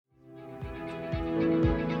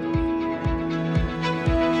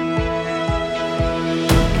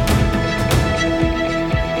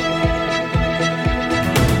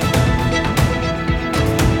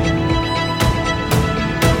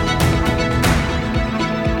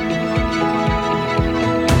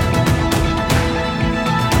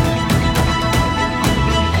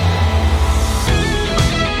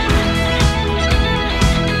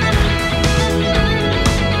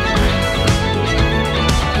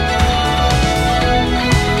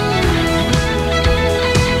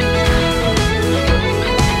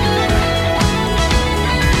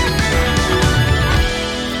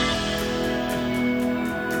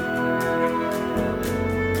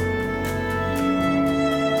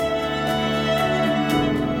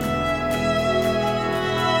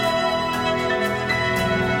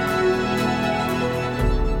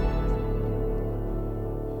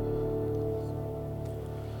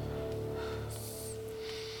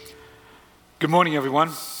Good morning,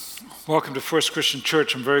 everyone. Welcome to First Christian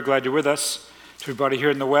Church. I'm very glad you're with us. To everybody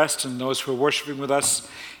here in the West and those who are worshiping with us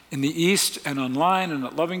in the East and online and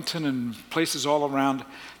at Lovington and places all around,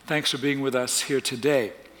 thanks for being with us here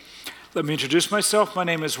today. Let me introduce myself. My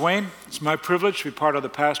name is Wayne. It's my privilege to be part of the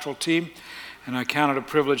pastoral team, and I count it a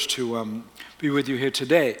privilege to be with you here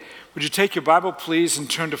today. Would you take your Bible, please, and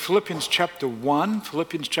turn to Philippians chapter 1.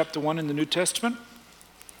 Philippians chapter 1 in the New Testament.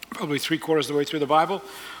 Probably 3/4 of the way through the Bible.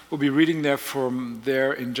 We'll be reading there from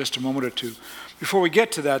there in just a moment or two. Before we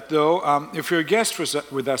get to that, though, if you're a guest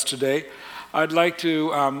with us today, I'd like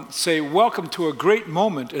to say welcome to a great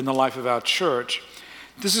moment in the life of our church.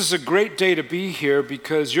 This is a great day to be here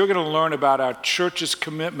because you're going to learn about our church's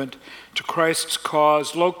commitment to Christ's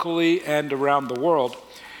cause locally and around the world.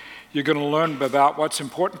 You're going to learn about what's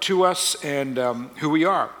important to us and who we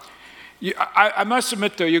are. I must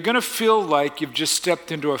admit, though, you're going to feel like you've just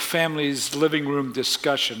stepped into a family's living room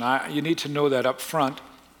discussion. You need to know that up front,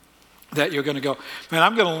 that you're going to go, man,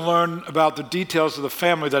 I'm going to learn about the details of the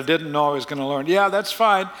family that I didn't know I was going to learn. Yeah, that's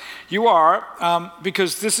fine. You are,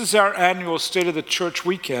 because this is our annual State of the Church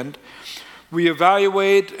weekend. We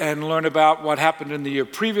evaluate and learn about what happened in the year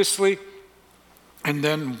previously, and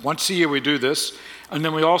then once a year we do this, and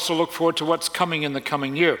then we also look forward to what's coming in the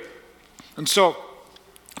coming year. And so,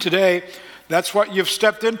 today, that's what you've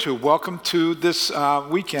stepped into. Welcome to this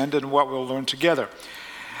weekend and what we'll learn together.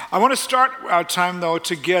 I want to start our time, though,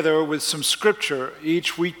 together with some scripture.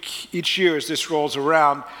 Each week, each year, as this rolls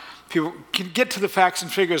around, people can get to the facts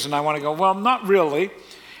and figures, and I want to go, well, not really.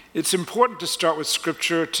 It's important to start with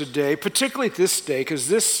scripture today, particularly this day, because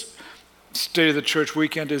this State of the Church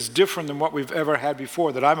weekend is different than what we've ever had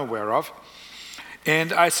before that I'm aware of.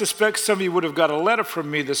 And I suspect some of you would have got a letter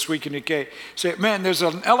from me this week in UK. Say, man, there's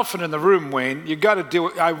an elephant in the room, Wayne. You got to deal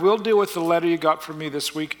with. I will deal with the letter you got from me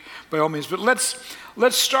this week, by all means. But let's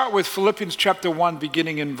start with Philippians chapter 1,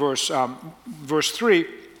 beginning in verse 3,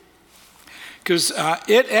 because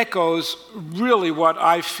it echoes really what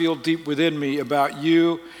I feel deep within me about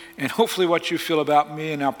you, and hopefully what you feel about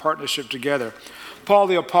me and our partnership together. Paul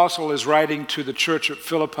the Apostle is writing to the church at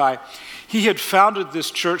Philippi. He had founded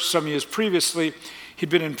this church some years previously. He'd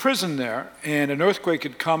been in prison there, and an earthquake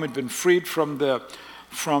had come. He'd been freed from the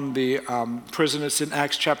prison. It's in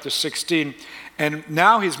Acts chapter 16. And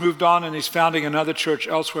now he's moved on, and he's founding another church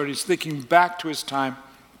elsewhere. He's thinking back to his time,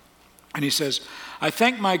 and he says, I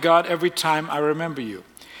thank my God every time I remember you.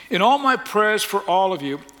 In all my prayers for all of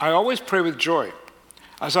you, I always pray with joy.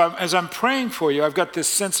 As I'm praying for you, I've got this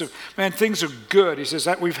sense of, man, things are good. He says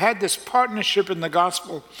that we've had this partnership in the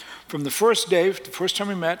gospel from the first day, the first time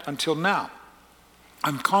we met, until now.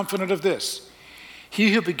 I'm confident of this.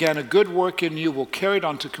 He who began a good work in you will carry it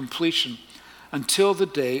on to completion until the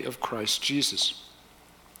day of Christ Jesus.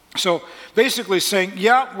 So basically saying,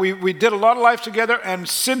 yeah, we did a lot of life together, and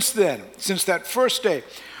since then, since that first day,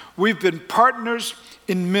 we've been partners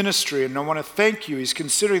in ministry, and I want to thank you. He's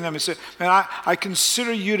considering them. He said, man, I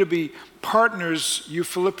consider you to be partners. You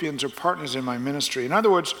Philippians are partners in my ministry. In other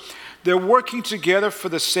words, they're working together for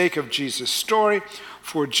the sake of Jesus' story,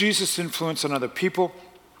 for Jesus' influence on other people.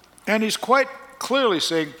 And he's quite clearly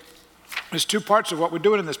saying there's two parts of what we're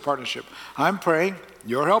doing in this partnership. I'm praying,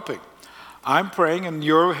 you're helping. I'm praying, and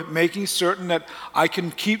you're making certain that I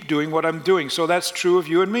can keep doing what I'm doing. So that's true of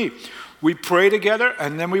you and me. We pray together,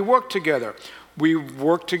 and then we work together. We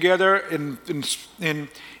work together in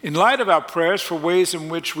light of our prayers for ways in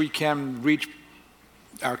which we can reach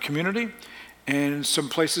our community and some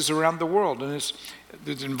places around the world. And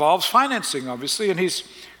it involves financing, obviously, and it's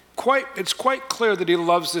quite clear that he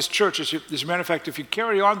loves this church. As a matter of fact, if you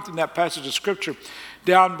carry on from that passage of Scripture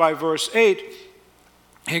down by verse 8,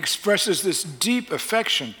 he expresses this deep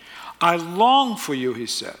affection. I long for you, he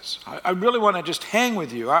says. I really want to just hang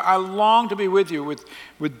with you. I long to be with you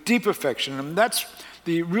with deep affection. And that's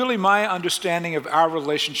really my understanding of our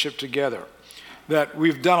relationship together. That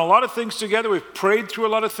we've done a lot of things together. We've prayed through a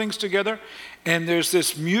lot of things together. And there's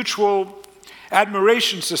this mutual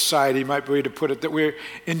admiration society, might be a way to put it, that we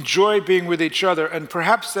enjoy being with each other. And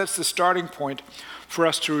perhaps that's the starting point for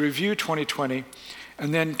us to review 2020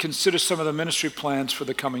 and then consider some of the ministry plans for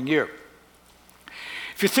the coming year.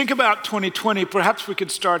 If you think about 2020, perhaps we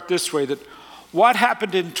could start this way, that what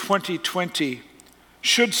happened in 2020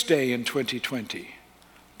 should stay in 2020.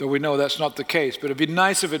 Though we know that's not the case, but it'd be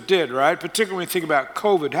nice if it did, right? Particularly when you think about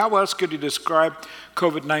COVID. How else could you describe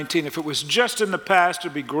COVID-19? If it was just in the past,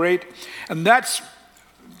 it'd be great. And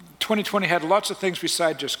 2020 had lots of things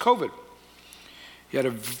besides just COVID.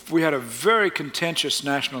 We had a very contentious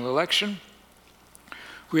national election.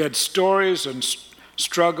 We had stories and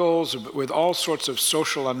struggles, with all sorts of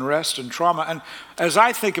social unrest and trauma. And as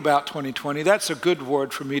I think about 2020, that's a good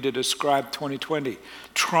word for me to describe 2020.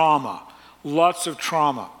 Trauma. Lots of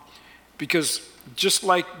trauma. Because just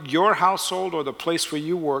like your household or the place where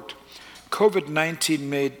you worked, COVID-19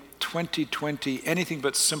 made 2020 anything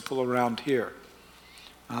but simple around here.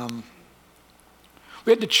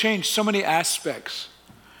 We had to change so many aspects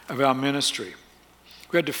of our ministry.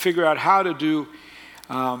 We had to figure out how to do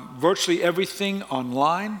virtually everything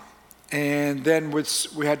online, and then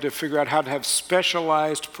we had to figure out how to have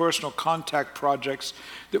specialized personal contact projects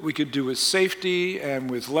that we could do with safety and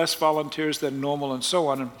with less volunteers than normal and so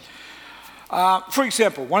on. For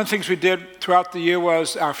example, one of the things we did throughout the year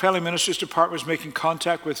was our Family Ministries Department was making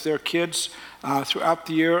contact with their kids throughout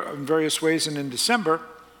the year in various ways, and in December,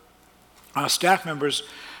 our staff members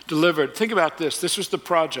delivered, think about this was the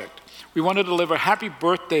project. We wanted to deliver Happy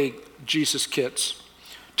Birthday Jesus kits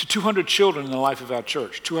to 200 children in the life of our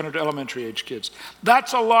church, 200 elementary age kids.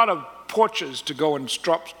 That's a lot of porches to go and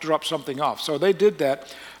drop something off. So they did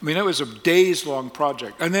that. I mean, it was a days-long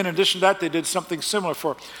project. And then in addition to that, they did something similar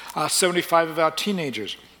for 75 of our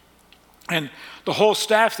teenagers. And the whole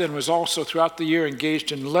staff then was also throughout the year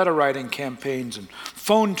engaged in letter writing campaigns and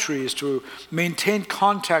phone trees to maintain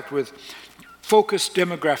contact with focused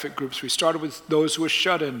demographic groups. We started with those who were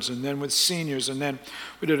shut-ins, and then with seniors, and then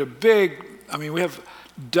we did we have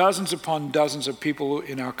dozens upon dozens of people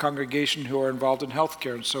in our congregation who are involved in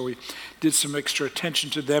healthcare, and so we did some extra attention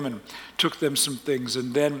to them and took them some things.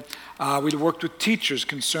 And then we worked with teachers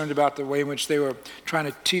concerned about the way in which they were trying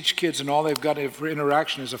to teach kids, and all they've got for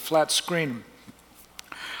interaction is a flat screen.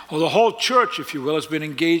 Well, the whole church, if you will, has been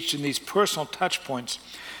engaged in these personal touch points,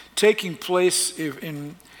 taking place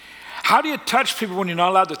in how do you touch people when you're not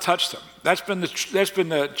allowed to touch them? That's been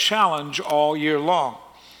the challenge all year long.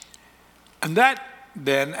 And that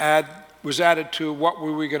then was added to what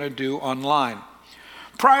we were going to do online.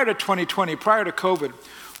 Prior to 2020, prior to COVID,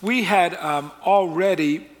 we had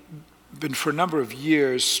already been for a number of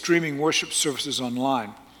years streaming worship services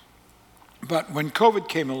online. But when COVID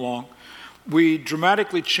came along, we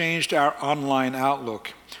dramatically changed our online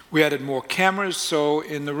outlook. We added more cameras, so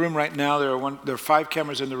in the room right now, there are 5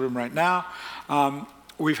 cameras in the room right now.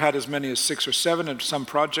 We've had as many as 6 or 7 in some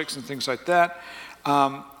projects and things like that.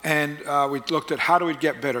 We looked at how do we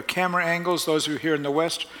get better camera angles. Those who are here in the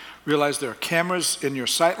West realize there are cameras in your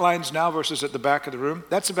sight lines now versus at the back of the room.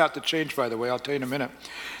 That's about to change, by the way. I'll tell you in a minute.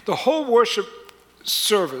 The whole worship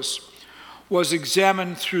service was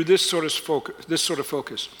examined through this sort of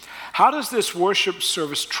focus. How does this worship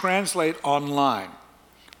service translate online?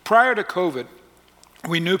 Prior to COVID,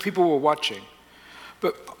 we knew people were watching.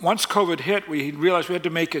 But once COVID hit, we realized we had to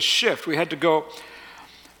make a shift. We had to go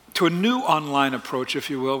to a new online approach, if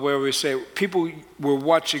you will, where we say people were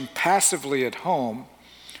watching passively at home.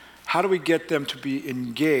 How do we get them to be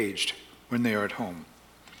engaged when they are at home?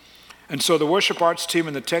 And so the worship arts team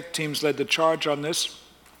and the tech teams led the charge on this.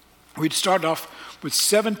 We'd start off with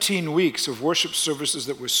 17 weeks of worship services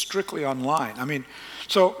that were strictly online.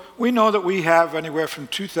 So we know that we have anywhere from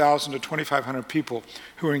 2,000 to 2,500 people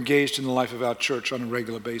who are engaged in the life of our church on a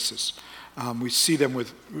regular basis. We see them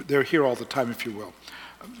they're here all the time, if you will,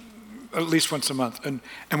 at least once a month. And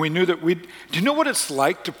we knew that do you know what it's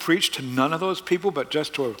like to preach to none of those people but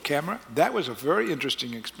just to a camera? That was a very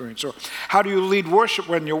interesting experience. Or how do you lead worship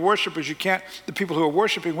when your worshipers, the people who are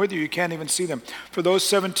worshiping with you can't even see them? For those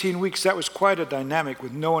 17 weeks, that was quite a dynamic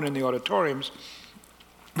with no one in the auditoriums.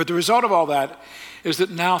 But the result of all that is that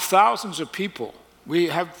now thousands of people,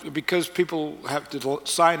 because people have to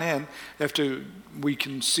sign in, we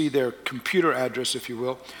can see their computer address, if you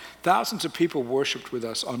will. Thousands of people worshiped with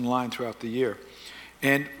us online throughout the year.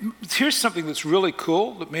 And here's something that's really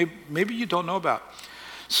cool that maybe you don't know about.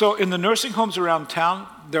 So in the nursing homes around town,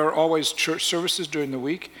 there are always church services during the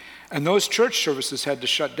week, and those church services had to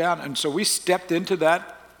shut down. And so we stepped into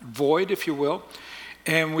that void, if you will,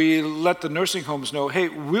 and we let the nursing homes know, hey,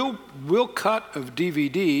 we'll cut a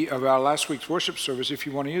DVD of our last week's worship service if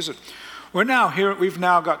you want to use it. We've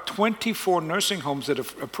now got 24 nursing homes that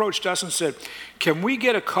have approached us and said, can we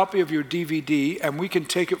get a copy of your DVD and we can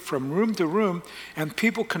take it from room to room and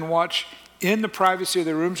people can watch in the privacy of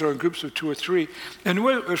their rooms or in groups of 2 or 3. And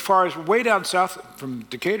as far as way down south from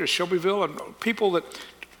Decatur, Shelbyville, and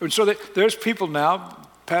there's people now.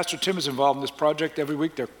 Pastor Tim is involved in this project every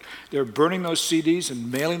week. They're burning those CDs and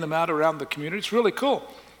mailing them out around the community. It's really cool.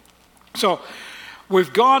 So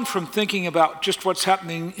we've gone from thinking about just what's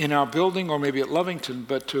happening in our building or maybe at Lovington,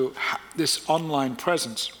 but to this online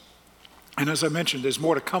presence. And as I mentioned, there's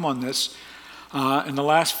more to come on this. In the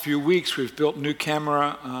last few weeks, we've built new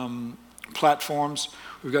camera platforms.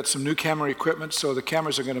 We've got some new camera equipment, so the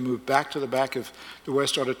cameras are going to move back to the back of the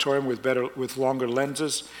West Auditorium with longer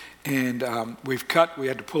lenses. And we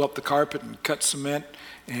had to pull up the carpet and cut cement,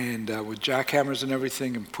 and with jackhammers and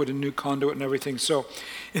everything, and put in new conduit and everything. So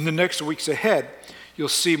in the next weeks ahead, you'll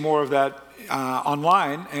see more of that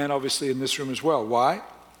online and obviously in this room as well. Why?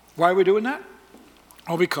 Why are we doing that?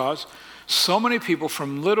 Well, because so many people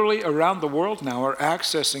from literally around the world now are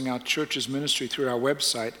accessing our church's ministry through our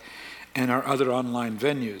website and our other online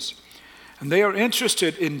venues. And they are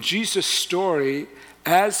interested in Jesus' story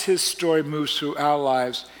as his story moves through our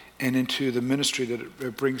lives and into the ministry that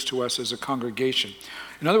it brings to us as a congregation.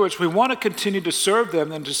 In other words, we want to continue to serve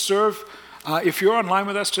them and to serve, if you're online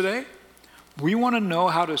with us today, we want to know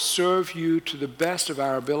how to serve you to the best of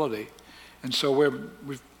our ability. And so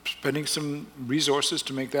we're spending some resources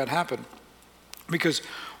to make that happen. Because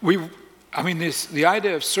the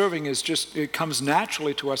idea of serving is just, it comes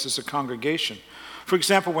naturally to us as a congregation. For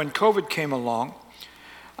example, when COVID came along,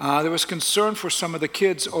 there was concern for some of the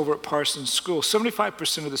kids over at Parsons School.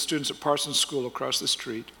 75% of the students at Parsons School across the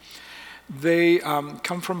street, they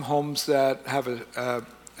come from homes that have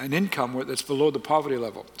an income that's below the poverty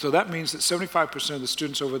level. So that means that 75% of the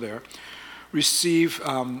students over there receive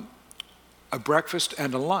a breakfast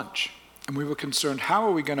and a lunch. And we were concerned, how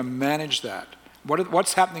are we going to manage that?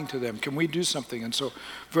 What's happening to them? Can we do something? And so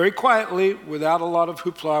very quietly, without a lot of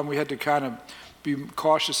hoopla, and we had to kind of be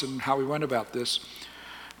cautious in how we went about this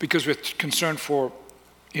because we're concerned for,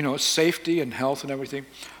 safety and health and everything.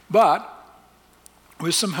 But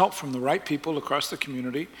with some help from the right people across the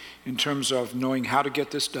community in terms of knowing how to get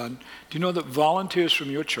this done, do you know that volunteers from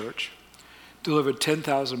your church delivered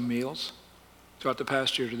 10,000 meals throughout the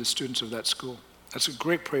past year to the students of that school? That's a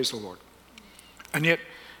great praise the Lord. And yet,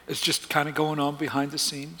 it's just kind of going on behind the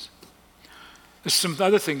scenes. There's some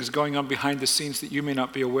other things going on behind the scenes that you may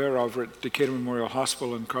not be aware of at Decatur Memorial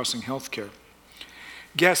Hospital and Crossing Healthcare.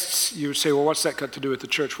 Guests, you would say, well, what's that got to do with the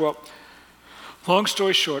church? Well, long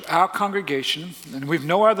story short, our congregation, and we've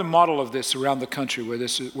no other model of this around the country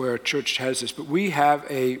where a church has this, but we have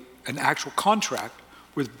an actual contract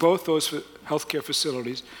with both those healthcare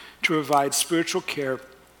facilities to provide spiritual care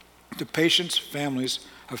to patients, families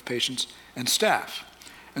of patients, and staff.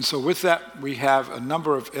 And so with that, we have a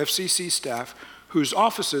number of FCC staff whose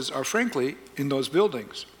offices are frankly in those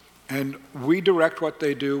buildings. And we direct what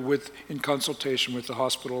they do in consultation with the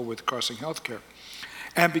hospital, with Crossing Healthcare.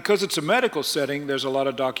 And because it's a medical setting, there's a lot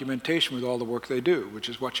of documentation with all the work they do, which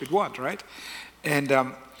is what you'd want, right?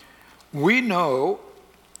 And we know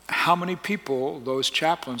how many people, those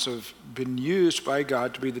chaplains, have been used by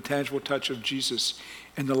God to be the tangible touch of Jesus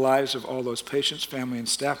in the lives of all those patients, family, and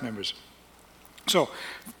staff members. So,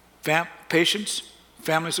 patients,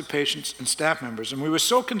 families of patients, and staff members. And we were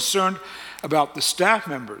so concerned about the staff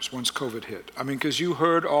members once COVID hit. Because you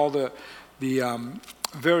heard all the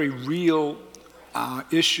very real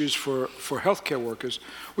issues for healthcare workers.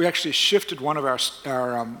 We actually shifted one of our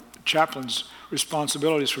chaplains'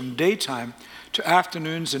 responsibilities from daytime to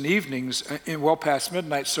afternoons and evenings well past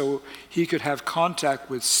midnight so he could have contact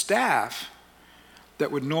with staff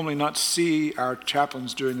that would normally not see our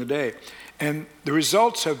chaplains during the day. And the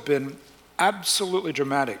results have been absolutely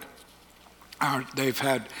dramatic. They've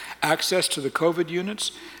had access to the COVID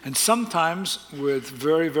units, and sometimes with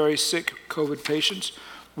very, very sick COVID patients,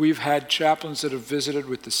 we've had chaplains that have visited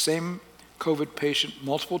with the same COVID patient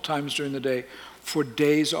multiple times during the day for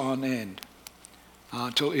days on end,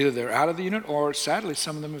 until either they're out of the unit or, sadly,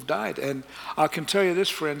 some of them have died. And I can tell you this,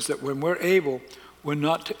 friends, that when we're able, we're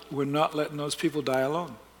not letting those people die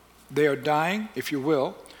alone. They are dying, if you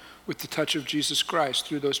will, with the touch of Jesus Christ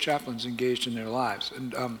through those chaplains engaged in their lives.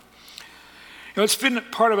 And it's been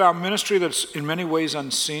part of our ministry that's in many ways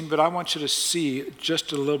unseen, but I want you to see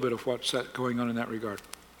just a little bit of what's going on in that regard.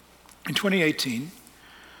 In 2018,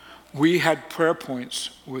 we had prayer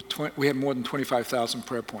points. We had more than 25,000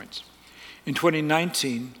 prayer points. In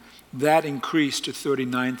 2019, that increased to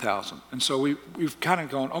 39,000. And so we've kind of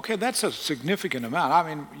gone, okay, that's a significant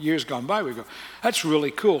amount. Years gone by, we go, that's really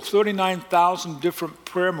cool. 39,000 different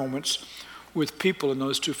prayer moments with people in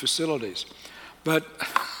those two facilities. But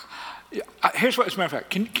here's what, as a matter of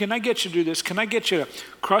fact, can I get you to do this? Can I get you to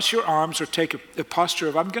cross your arms or take a posture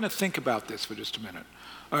of, I'm going to think about this for just a minute.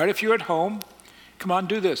 All right, if you're at home, come on,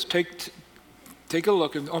 do this. Take a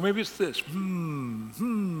look, or maybe it's this.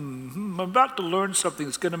 I'm about to learn something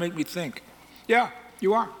that's going to make me think. Yeah,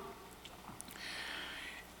 you are.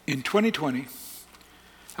 In 2020,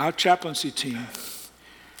 our chaplaincy team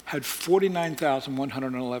had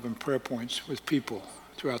 49,111 prayer points with people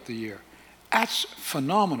throughout the year. That's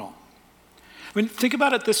phenomenal. Think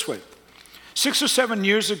about it this way. 6 or 7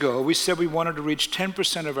 years ago, we said we wanted to reach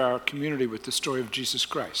 10% of our community with the story of Jesus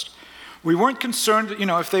Christ. We weren't concerned,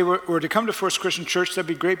 if they were to come to First Christian Church, that'd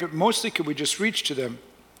be great, but mostly could we just reach to them?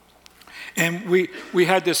 And we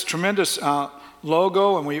had this tremendous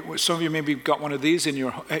logo, and some of you maybe got one of these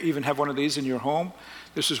even have one of these in your home.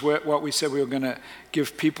 This is what we said we were going to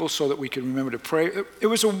give people so that we could remember to pray. It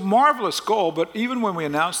was a marvelous goal, but even when we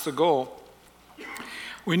announced the goal,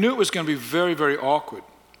 we knew it was going to be very, very awkward,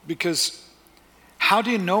 because how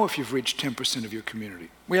do you know if you've reached 10% of your community?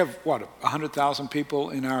 We have, 100,000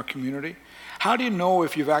 people in our community? How do you know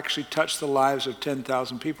if you've actually touched the lives of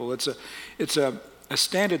 10,000 people? It's a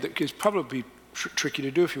standard that is probably tricky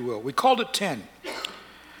to do, if you will. We called it 10.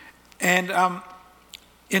 And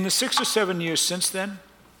in the 6 or 7 years since then,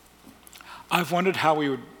 I've wondered how we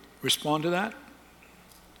would respond to that.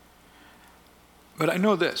 But I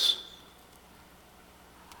know this.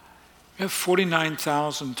 You have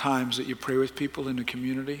 49,000 times that you pray with people in the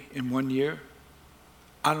community in 1 year.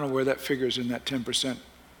 I don't know where that figures in that 10%.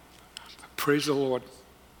 Praise the Lord.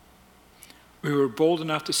 We were bold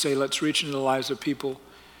enough to say, let's reach into the lives of people,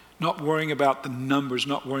 not worrying about the numbers,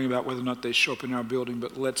 not worrying about whether or not they show up in our building,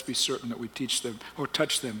 but let's be certain that we teach them or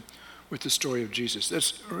touch them with the story of Jesus.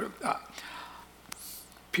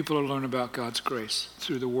 People are learning about God's grace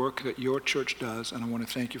through the work that your church does, and I want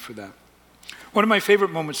to thank you for that. One of my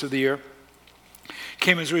favorite moments of the year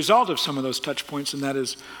came as a result of some of those touch points, and that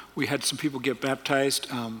is we had some people get baptized,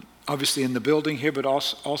 obviously in the building here, but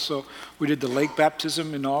also we did the lake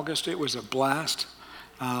baptism in August. It was a blast.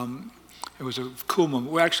 It was a cool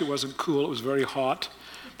moment. Well, actually, it wasn't cool. It was very hot,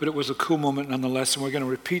 but it was a cool moment nonetheless, and we're going to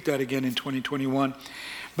repeat that again in 2021.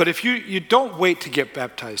 But if you don't wait to get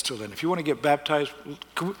baptized till then. If you want to get baptized,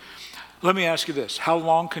 let me ask you this. How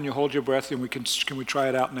long can you hold your breath, and can we try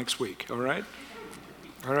it out next week, all right?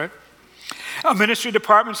 All right? Our ministry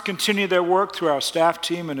departments continue their work through our staff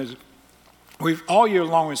team, and we've all year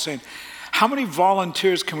long been saying, how many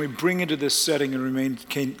volunteers can we bring into this setting and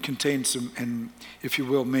contain some, and if you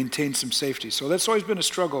will, maintain some safety? So that's always been a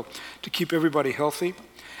struggle to keep everybody healthy.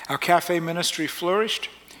 Our cafe ministry flourished,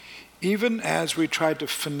 even as we tried to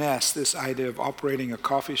finesse this idea of operating a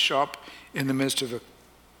coffee shop in the midst of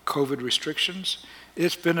COVID restrictions.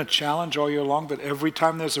 It's been a challenge all year long, but every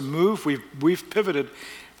time there's a move, we've pivoted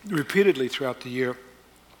repeatedly throughout the year.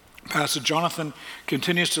 Pastor Jonathan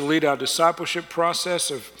continues to lead our discipleship process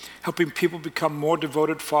of helping people become more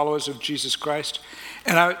devoted followers of Jesus Christ.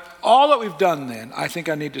 And all that we've done then, I think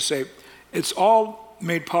I need to say, it's all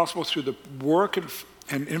made possible through the work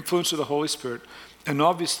and influence of the Holy Spirit, and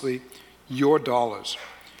obviously your dollars.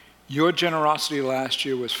 Your generosity last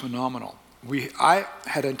year was phenomenal. I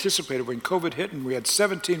had anticipated when COVID hit and we had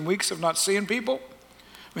 17 weeks of not seeing people,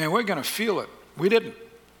 man, we're going to feel it. We didn't.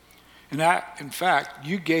 And in fact,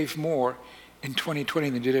 you gave more in 2020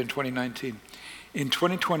 than you did in 2019. In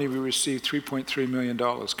 2020, we received $3.3 million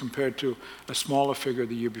compared to a smaller figure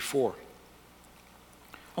the year before.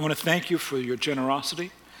 I want to thank you for your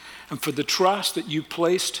generosity and for the trust that you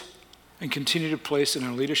placed and continue to place in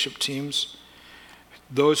our leadership teams,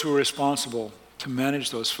 those who are responsible to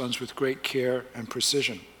manage those funds with great care and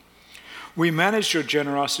precision. We managed your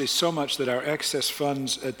generosity so much that our excess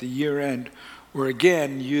funds at the year end were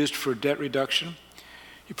again used for debt reduction.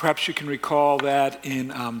 Perhaps you can recall that in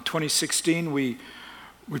 2016 we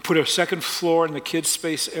put a second floor in the kids'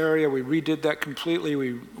 space area. We redid that completely.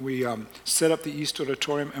 We set up the East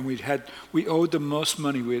Auditorium, and we owed the most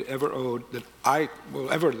money we had ever owed that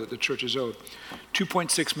the church has owed.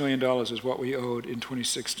 $2.6 million is what we owed in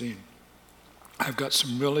 2016. I've got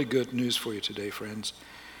some really good news for you today, friends.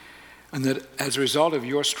 And that as a result of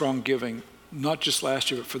your strong giving, not just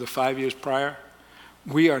last year, but for the 5 years prior,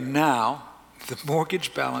 we are now, the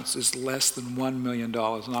mortgage balance is less than $1 million,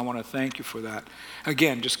 and I want to thank you for that.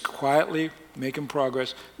 Again, just quietly making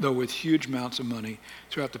progress, though with huge amounts of money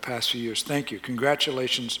throughout the past few years. Thank you.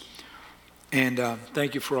 Congratulations, and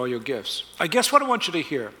thank you for all your gifts. I guess what I want you to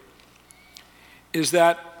hear is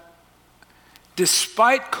that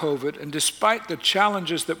despite COVID and despite the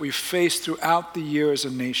challenges that we've faced throughout the year as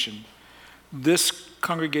a nation, this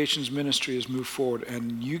congregation's ministry has moved forward,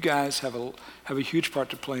 and you guys have a huge part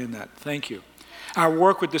to play in that. Thank you. Our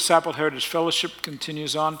work with Disciple Heritage Fellowship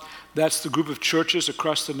continues on. That's the group of churches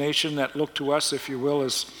across the nation that look to us, if you will,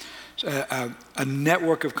 as a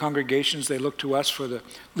network of congregations. They look to us for the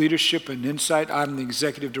leadership and insight. I'm the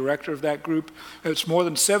executive director of that group. It's more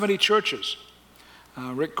than 70 churches.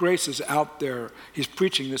 Rick Grace is out there. He's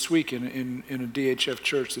preaching this week in a DHF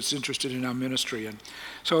church that's interested in our ministry. And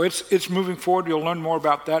so it's moving forward. You'll learn more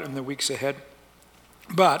about that in the weeks ahead.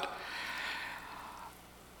 But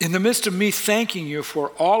in the midst of me thanking you for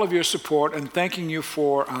all of your support and thanking you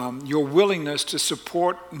for your willingness to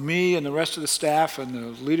support me and the rest of the staff and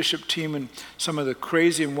the leadership team and some of the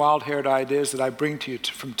crazy and wild-haired ideas that I bring to you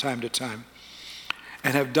from time to time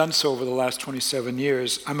and have done so over the last 27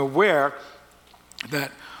 years, I'm aware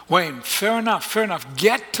that, Wayne, fair enough,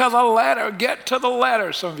 get to the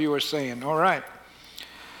letter, some of you are saying. All right.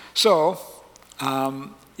 So,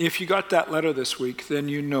 if you got that letter this week, then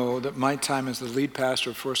you know that my time as the lead pastor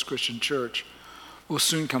of First Christian Church will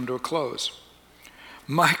soon come to a close.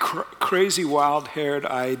 My crazy, wild-haired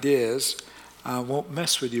ideas won't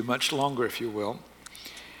mess with you much longer, if you will.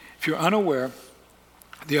 If you're unaware,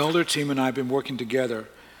 the elder team and I have been working together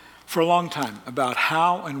for a long time about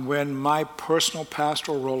how and when my personal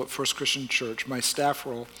pastoral role at First Christian Church, my staff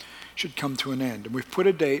role, should come to an end. And we've put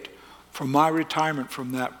a date for my retirement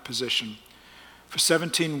from that position for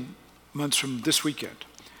 17 months from this weekend,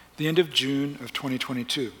 the end of June of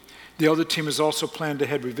 2022. The elder team has also planned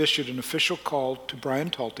ahead. We've issued an official call to Brian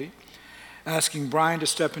Talty, asking Brian to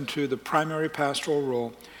step into the primary pastoral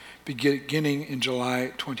role beginning in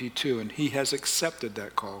July 22, and he has accepted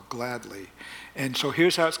that call gladly. And so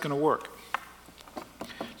here's how it's going to work.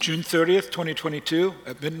 June 30th, 2022,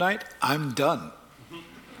 at midnight, I'm done.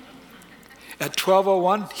 At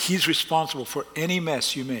 12:01, he's responsible for any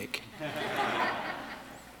mess you make.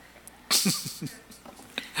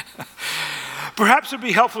 Perhaps it would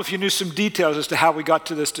be helpful if you knew some details as to how we got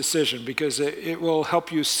to this decision, because it will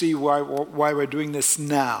help you see why we're doing this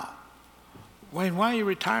now. Wayne, why are you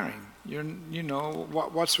retiring?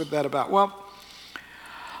 What's that about? Well,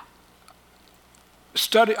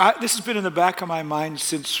 this has been in the back of my mind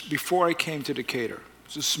since before I came to Decatur.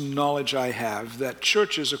 This is some knowledge I have that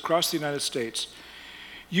churches across the United States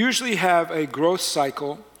usually have a growth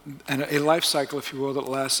cycle and a life cycle, if you will, that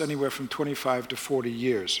lasts anywhere from 25 to 40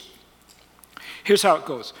 years. Here's how it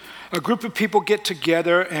goes. A group of people get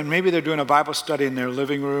together, and maybe they're doing a Bible study in their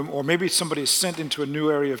living room, or maybe somebody is sent into a new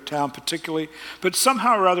area of town particularly, but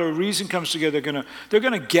somehow or other a reason comes together. They're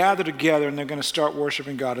going to gather together, and they're going to start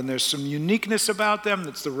worshiping God. And there's some uniqueness about them.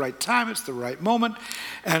 It's the right time. It's the right moment.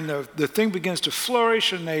 And the thing begins to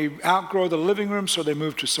flourish, and they outgrow the living room, so they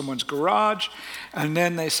move to someone's garage. And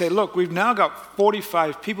then they say, look, we've now got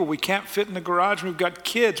 45 people. We can't fit in the garage. We've got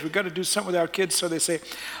kids. We've got to do something with our kids. So they say,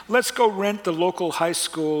 let's go rent the local high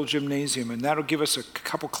school gymnasium, and that'll give us a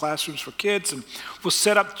couple classrooms for kids, and we'll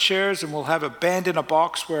set up chairs, and we'll have a band in a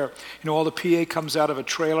box where all the PA comes out of a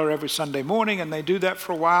trailer every Sunday morning, and they do that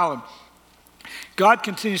for a while. And God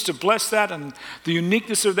continues to bless that, and the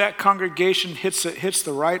uniqueness of that congregation hits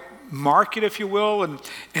the right market, if you will,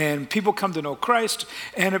 and people come to know Christ,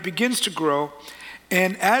 and it begins to grow.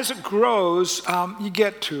 And as it grows, you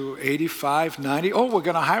get to 85, 90. Oh, we're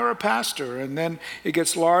going to hire a pastor. And then it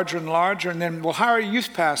gets larger and larger. And then we'll hire a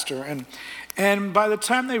youth pastor. And by the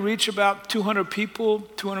time they reach about 200 people,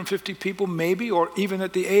 250 people maybe, or even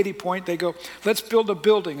at the 80 point, they go, let's build a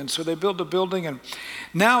building. And so they build a building. And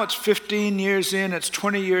now it's 15 years in, it's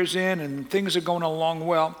 20 years in, and things are going along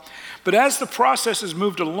well. But as the process has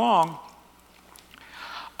moved along,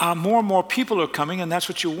 more and more people are coming, and that's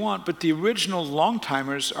what you want, but the original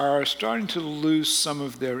long-timers are starting to lose some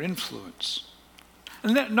of their influence.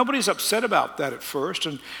 And nobody's upset about that at first,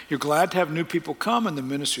 and you're glad to have new people come, and the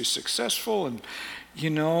ministry is successful, and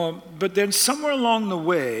but then somewhere along the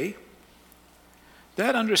way,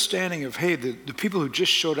 that understanding of, hey, the people who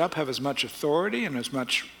just showed up have as much authority and as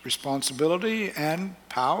much responsibility and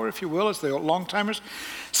power, if you will, as the long-timers,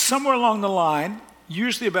 somewhere along the line,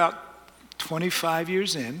 usually about 25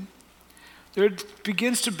 years in, there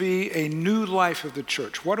begins to be a new life of the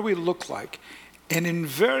church. What do we look like? And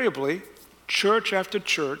invariably, church after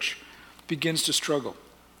church begins to struggle.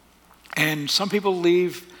 And some people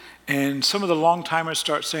leave, and some of the long-timers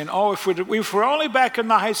start saying, oh, if we're only back in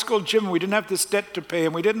the high school gym, we didn't have this debt to pay,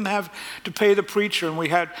 and we didn't have to pay the preacher, and we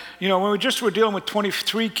had, when we just were dealing with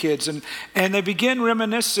 23 kids, and they begin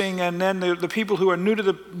reminiscing, and then the people who are new to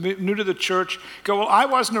the church go, well, I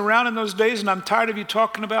wasn't around in those days, and I'm tired of you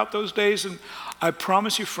talking about those days. And I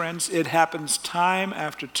promise you, friends, it happens time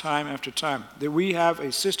after time after time, that we have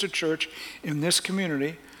a sister church in this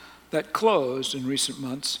community that closed in recent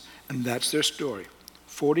months, and that's their story.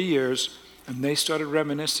 40 years, and they started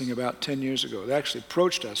reminiscing about 10 years ago. They actually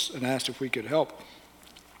approached us and asked if we could help.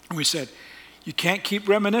 And we said, you can't keep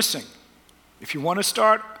reminiscing. If you want to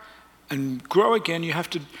start and grow again, you have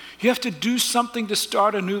to do something to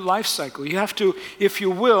start a new life cycle. You have to, if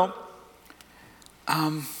you will,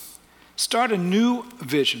 start a new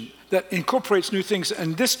vision that incorporates new things.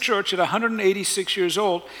 And this church at 186 years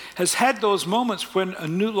old has had those moments when a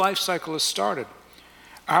new life cycle has started.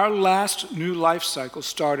 Our last new life cycle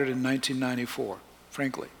started in 1994,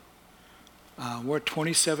 frankly. We're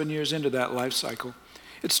 27 years into that life cycle.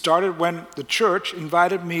 It started when the church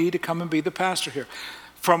invited me to come and be the pastor here.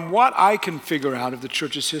 From what I can figure out of the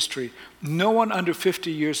church's history, no one under 50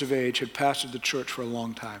 years of age had pastored the church for a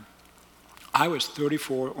long time. I was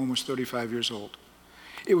 34, almost 35 years old.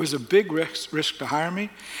 It was a big risk to hire me.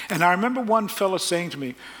 And I remember one fellow saying to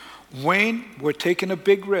me, Wayne, we're taking a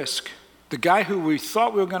big risk. The guy who we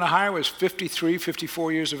thought we were going to hire was 53,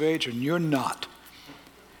 54 years of age, and you're not.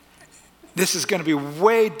 This is going to be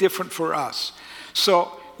way different for us.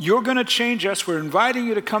 So you're going to change us. We're inviting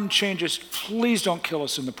you to come change us. Please don't kill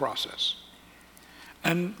us in the process.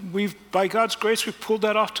 And by God's grace, we've pulled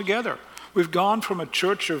that off together. We've gone from a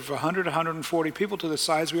church of 100, 140 people to the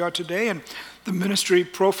size we are today, and the ministry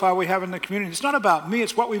profile we have in the community. It's not about me,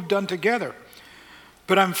 it's what we've done together.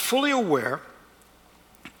 But I'm fully aware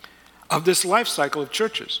of this life cycle of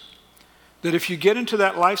churches. That if you get into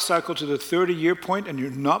that life cycle to the 30-year point and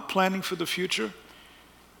you're not planning for the future,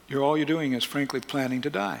 all you're doing is frankly planning to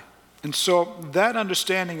die. And so that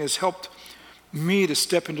understanding has helped me to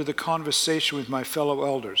step into the conversation with my fellow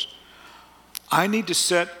elders. We need to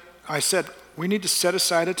set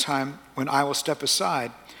aside a time when I will step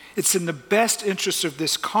aside. It's in the best interest of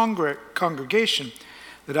this congregation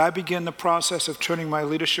that I begin the process of turning my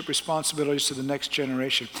leadership responsibilities to the next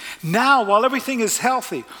generation. Now, while everything is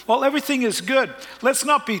healthy, while everything is good, let's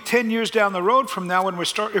not be 10 years down the road from now when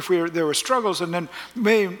there were struggles and then,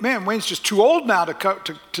 man, Wayne's just too old now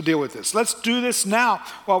to deal with this. Let's do this now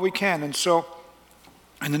while we can. And so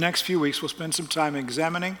in the next few weeks, we'll spend some time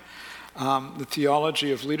examining the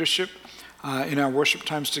theology of leadership. In our worship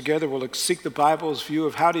times together, we'll seek the Bible's view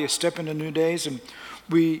of how do you step into new days, and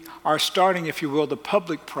we are starting, if you will, the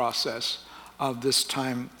public process of this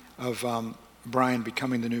time of Brian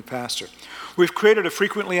becoming the new pastor. We've created a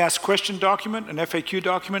frequently asked question document, an FAQ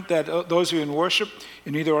document that those of you in worship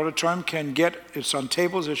in either auditorium can get. It's on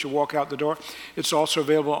tables as you walk out the door. It's also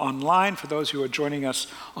available online. For those who are joining us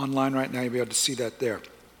online right now, you'll be able to see that there.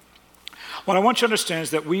 What I want you to understand is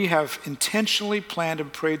that we have intentionally planned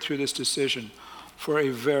and prayed through this decision for a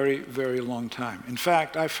very, very long time. In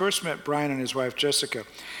fact, I first met Brian and his wife Jessica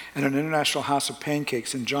at an International House of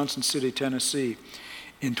Pancakes in Johnson City, Tennessee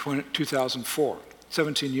in 2004,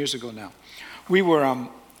 17 years ago now. We were,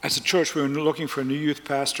 as a church, we were looking for a new youth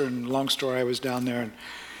pastor, and long story, I was down there, and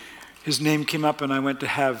his name came up, and I went to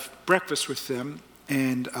have breakfast with them,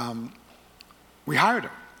 and we hired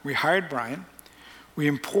him. We hired Brian. We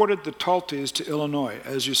imported the Talties to Illinois.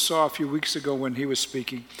 As you saw a few weeks ago when he was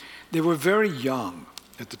speaking, they were very young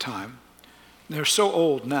at the time. They're so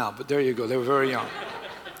old now, but there you go. They were very young.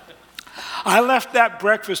 I left that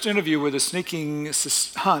breakfast interview with a sneaking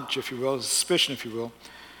hunch, if you will, a suspicion, if you will,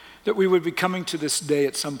 that we would be coming to this day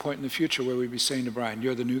at some point in the future where we'd be saying to Brian,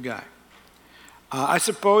 you're the new guy. I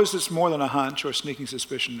suppose it's more than a hunch or a sneaking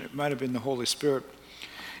suspicion. It might have been the Holy Spirit.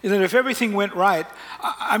 And that if everything went right,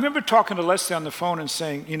 I remember talking to Leslie on the phone and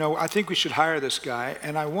saying, I think we should hire this guy,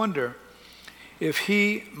 and I wonder if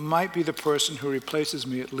he might be the person who replaces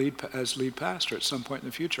me as lead pastor at some point in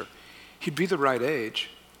the future. He'd be the right age.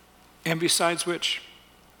 And besides which,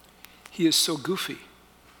 he is so goofy.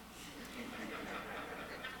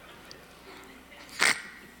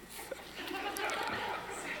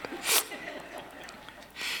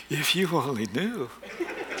 If you only knew.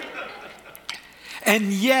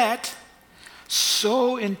 And yet,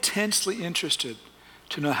 so intensely interested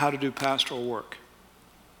to know how to do pastoral work.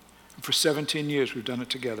 And for 17 years, we've done it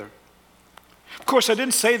together. Of course, I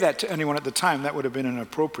didn't say that to anyone at the time. That would have been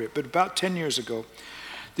inappropriate. But about 10 years ago,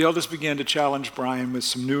 the elders began to challenge Brian with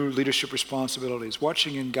some new leadership responsibilities,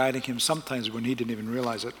 watching and guiding him sometimes when he didn't even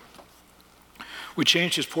realize it. We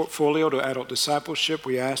changed his portfolio to adult discipleship.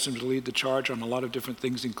 We asked him to lead the charge on a lot of different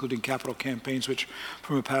things, including capital campaigns, which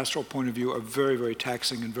from a pastoral point of view are very, very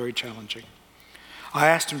taxing and very challenging. I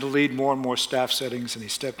asked him to lead more and more staff settings, and he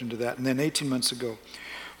stepped into that. And then 18 months ago,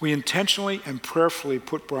 we intentionally and prayerfully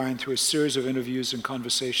put Brian through a series of interviews and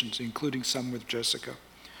conversations, including some with Jessica.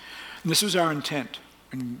 And this was our intent,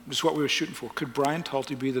 and this is what we were shooting for. Could Brian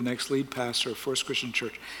Talty be the next lead pastor of First Christian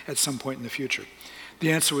Church at some point in the future?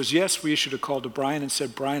 The answer was yes. We issued a call to Brian and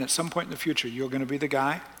said, Brian, at some point in the future, you're going to be the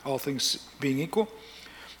guy, all things being equal,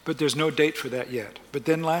 but there's no date for that yet. But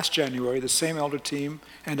then last January, the same elder team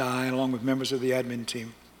and I, along with members of the admin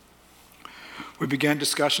team, we began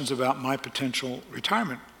discussions about my potential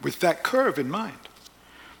retirement with that curve in mind.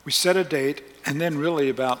 We set a date, and then really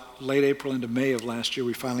about late April into May of last year,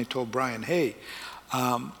 we finally told Brian, hey,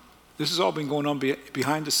 this has all been going on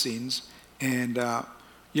behind the scenes, and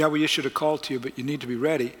we issued a call to you, but you need to be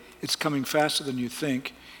ready. it's coming faster than you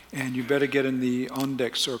think, and you better get in the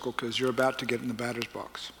on-deck circle because you're about to get in the batter's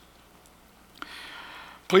box.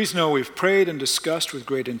 Please know we've prayed and discussed with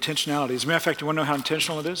great intentionality. As a matter of fact, you want to know how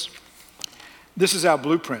intentional it is? This is our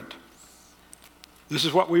blueprint. This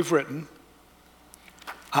is what we've written.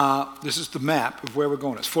 This is the map of where we're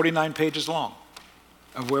going. It's 49 pages long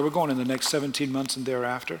of where we're going in the next 17 months and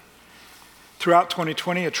thereafter. Throughout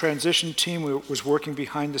 2020, a transition team was working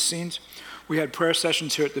behind the scenes. We had prayer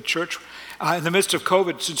sessions here at the church. In the midst of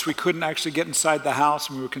COVID, since we couldn't actually get inside the house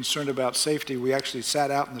and we were concerned about safety, we actually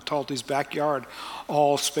sat out in the Talties' backyard,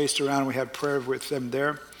 all spaced around. We had prayer with them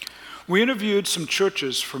there. We interviewed some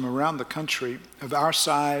churches from around the country of our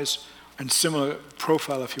size and similar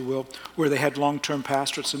profile, if you will, where they had long-term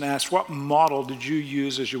pastorates, and asked, what model did you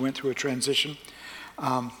use as you went through a transition?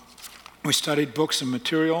 We studied books and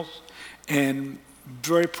materials, and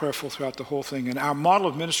very prayerful throughout the whole thing. And our model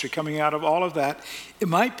of ministry coming out of all of that, it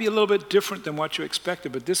might be a little bit different than what you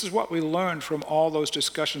expected, but this is what we learned from all those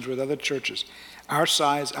discussions with other churches. Our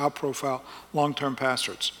size, our profile, long-term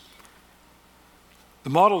pastorates.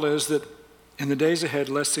 The model is that in the days ahead,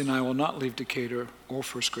 Leslie and I will not leave Decatur or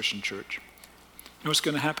First Christian Church. You know what's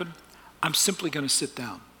going to happen? I'm simply going to sit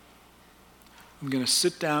down. I'm going to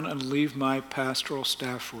sit down and leave my pastoral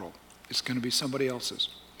staff role. It's going to be somebody else's.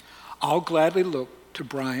 I'll gladly look to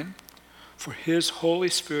Brian for his Holy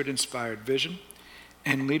Spirit-inspired vision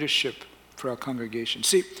and leadership for our congregation.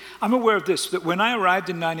 See, I'm aware of this, that when I arrived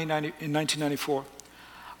in 1994,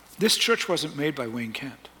 this church wasn't made by Wayne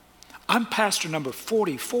Kent. I'm pastor number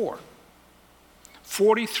 44.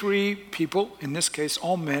 43 people, in this case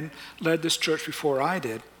all men, led this church before I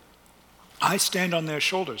did. I stand on their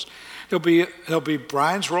shoulders. There'll be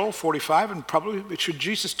Brian's role, 45, and probably, should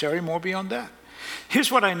Jesus tarry, more beyond that.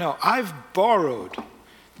 Here's what I know. I've borrowed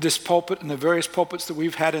this pulpit and the various pulpits that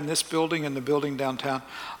we've had in this building and the building downtown.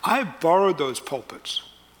 I've borrowed those pulpits.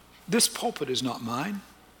 This pulpit is not mine.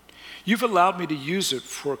 You've allowed me to use it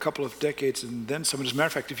for a couple of decades and then some. As a matter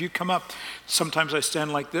of fact, if you come up, sometimes I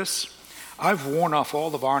stand like this. I've worn off all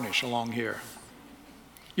the varnish along here.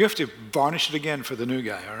 You have to varnish it again for the new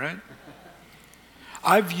guy, all right?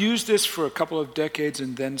 I've used this for a couple of decades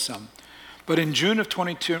and then some. But in June of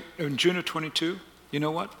 22, you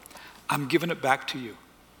know what? I'm giving it back to you.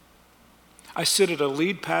 I sit at a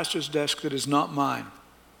lead pastor's desk that is not mine.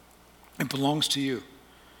 It belongs to you.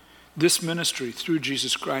 This ministry through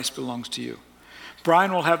Jesus Christ belongs to you.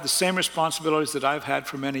 Brian will have the same responsibilities that I've had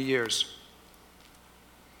for many years.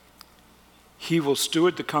 He will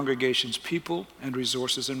steward the congregation's people and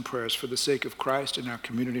resources and prayers for the sake of Christ and our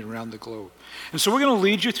community around the globe. And so we're going to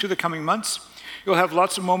lead you through the coming months. You'll have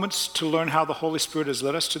lots of moments to learn how the Holy Spirit has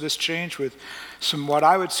led us to this change with some what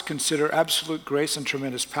I would consider absolute grace and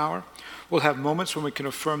tremendous power. We'll have moments when we can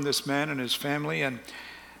affirm this man and his family and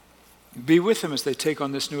be with him as they take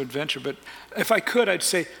on this new adventure. But if I could, I'd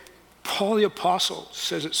say, Paul the Apostle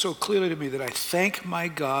says it so clearly to me that I thank my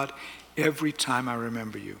God every time I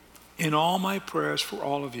remember you. In all my prayers for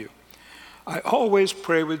all of you. I always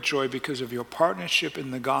pray with joy because of your partnership in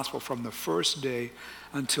the gospel from the first day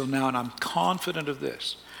until now. And I'm confident of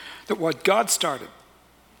this, that what God started,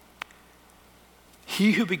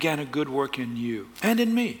 he who began a good work in you and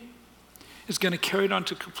in me is going to carry it on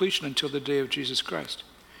to completion until the day of Jesus Christ.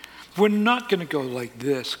 We're not going to go like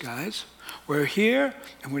this, guys. We're here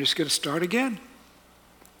and we're just going to start again.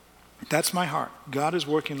 That's my heart. God is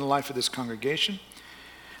working in the life of this congregation.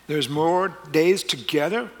 There's more days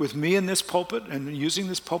together with me in this pulpit and using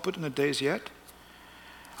this pulpit in the days yet.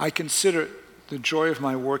 I consider the joy of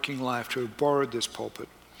my working life to have borrowed this pulpit.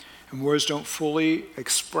 And words don't fully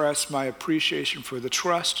express my appreciation for the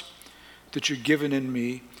trust that you've given in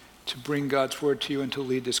me to bring God's word to you and to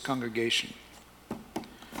lead this congregation.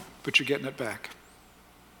 But you're getting it back.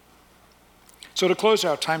 So to close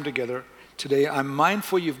our time together today, I'm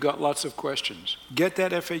mindful you've got lots of questions. Get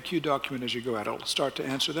that FAQ document as you go out. I'll start to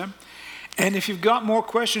answer them. And if you've got more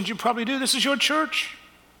questions, you probably do. This is your church.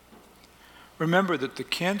 Remember that the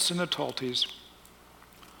Kents and the Talties,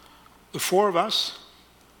 the four of us,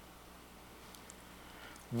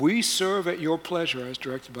 we serve at your pleasure as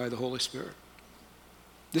directed by the Holy Spirit.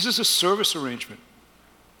 This is a service arrangement.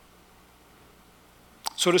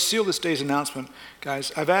 So to seal this day's announcement,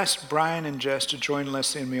 guys, I've asked Brian and Jess to join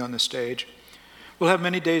Leslie and me on the stage. We'll have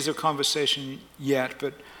many days of conversation yet,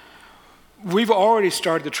 but we've already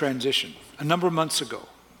started the transition a number of months ago.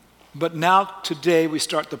 But now, today, we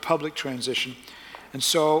start the public transition. And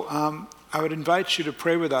so I would invite you to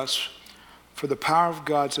pray with us for the power of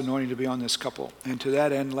God's anointing to be on this couple. And to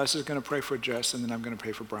that end, Les is going to pray for Jess, and then I'm going to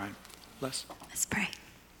pray for Brian. Les? Let's pray.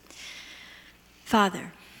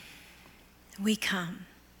 Father, we come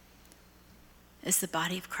as the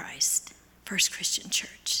body of Christ, First Christian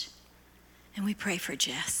Church. And we pray for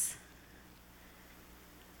Jess.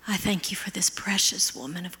 I thank you for this precious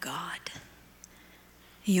woman of God,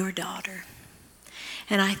 your daughter.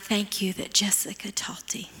 And I thank you that Jessica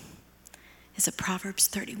Talty is a Proverbs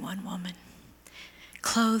 31 woman,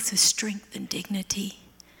 clothed with strength and dignity.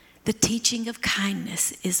 The teaching of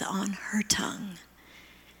kindness is on her tongue,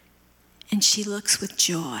 and she looks with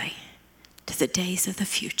joy to the days of the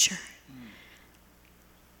future.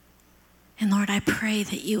 And Lord, I pray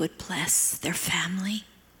that you would bless their family,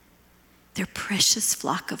 their precious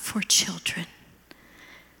flock of 4 children.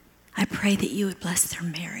 I pray that you would bless their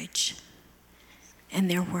marriage and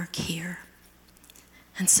their work here.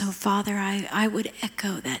 And so, Father, I would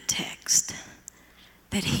echo that text,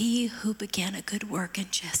 that he who began a good work in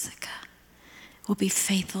Jessica will be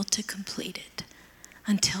faithful to complete it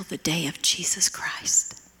until the day of Jesus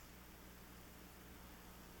Christ.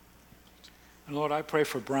 And Lord, I pray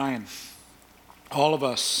for Brian, all of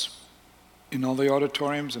us in all the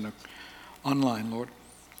auditoriums and online, Lord.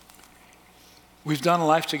 We've done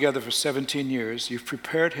life together for 17 years. You've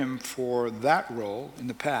prepared him for that role in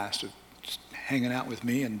the past of just hanging out with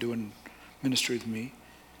me and doing ministry with me.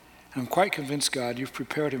 And I'm quite convinced, God, you've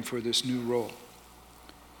prepared him for this new role.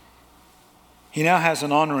 He now has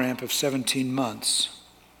an on-ramp of 17 months.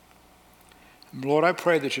 And Lord, I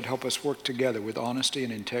pray that you'd help us work together with honesty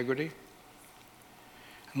and integrity.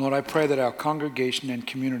 And Lord, I pray that our congregation and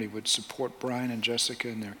community would support Brian and Jessica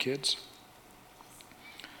and their kids.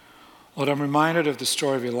 Lord, I'm reminded of the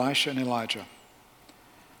story of Elisha and Elijah.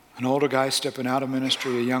 An older guy stepping out of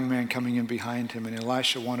ministry, a young man coming in behind him, and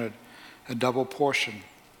Elisha wanted a double portion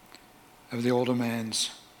of the older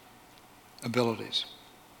man's abilities.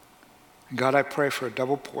 And God, I pray for a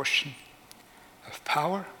double portion of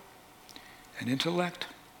power and intellect,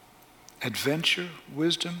 adventure,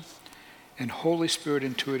 wisdom, and Holy Spirit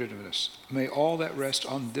intuitiveness. May all that rest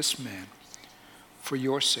on this man for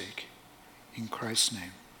your sake. In Christ's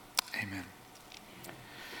name. Amen.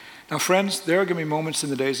 Now, friends, there are going to be moments in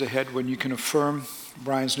the days ahead when you can affirm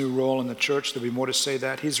Brian's new role in the church. There'll be more to say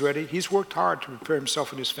that. He's ready. He's worked hard to prepare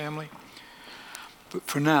himself and his family. But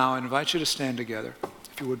for now, I invite you to stand together,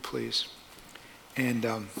 if you would please, and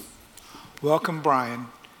welcome Brian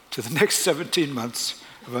to the next 17 months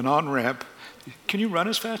of an on-ramp. Can you run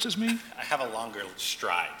as fast as me? I have a longer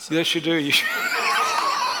stride. So. Yes, you do.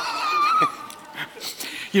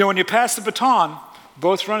 You know, when you pass the baton,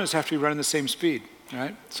 both runners have to be running the same speed,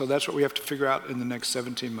 right? So that's what we have to figure out in the next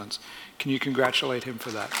 17 months. Can you congratulate him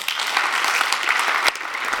for that?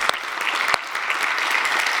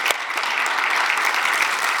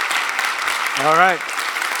 All right.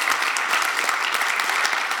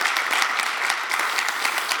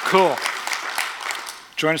 Cool.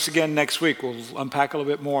 Join us again next week. We'll unpack a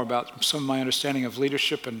little bit more about some of my understanding of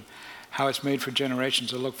leadership and how it's made for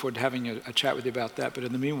generations. I look forward to having a chat with you about that. But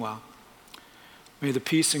in the meanwhile, may the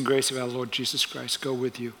peace and grace of our Lord Jesus Christ go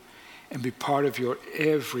with you and be part of your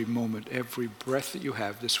every moment, every breath that you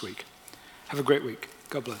have this week. Have a great week.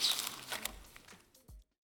 God bless.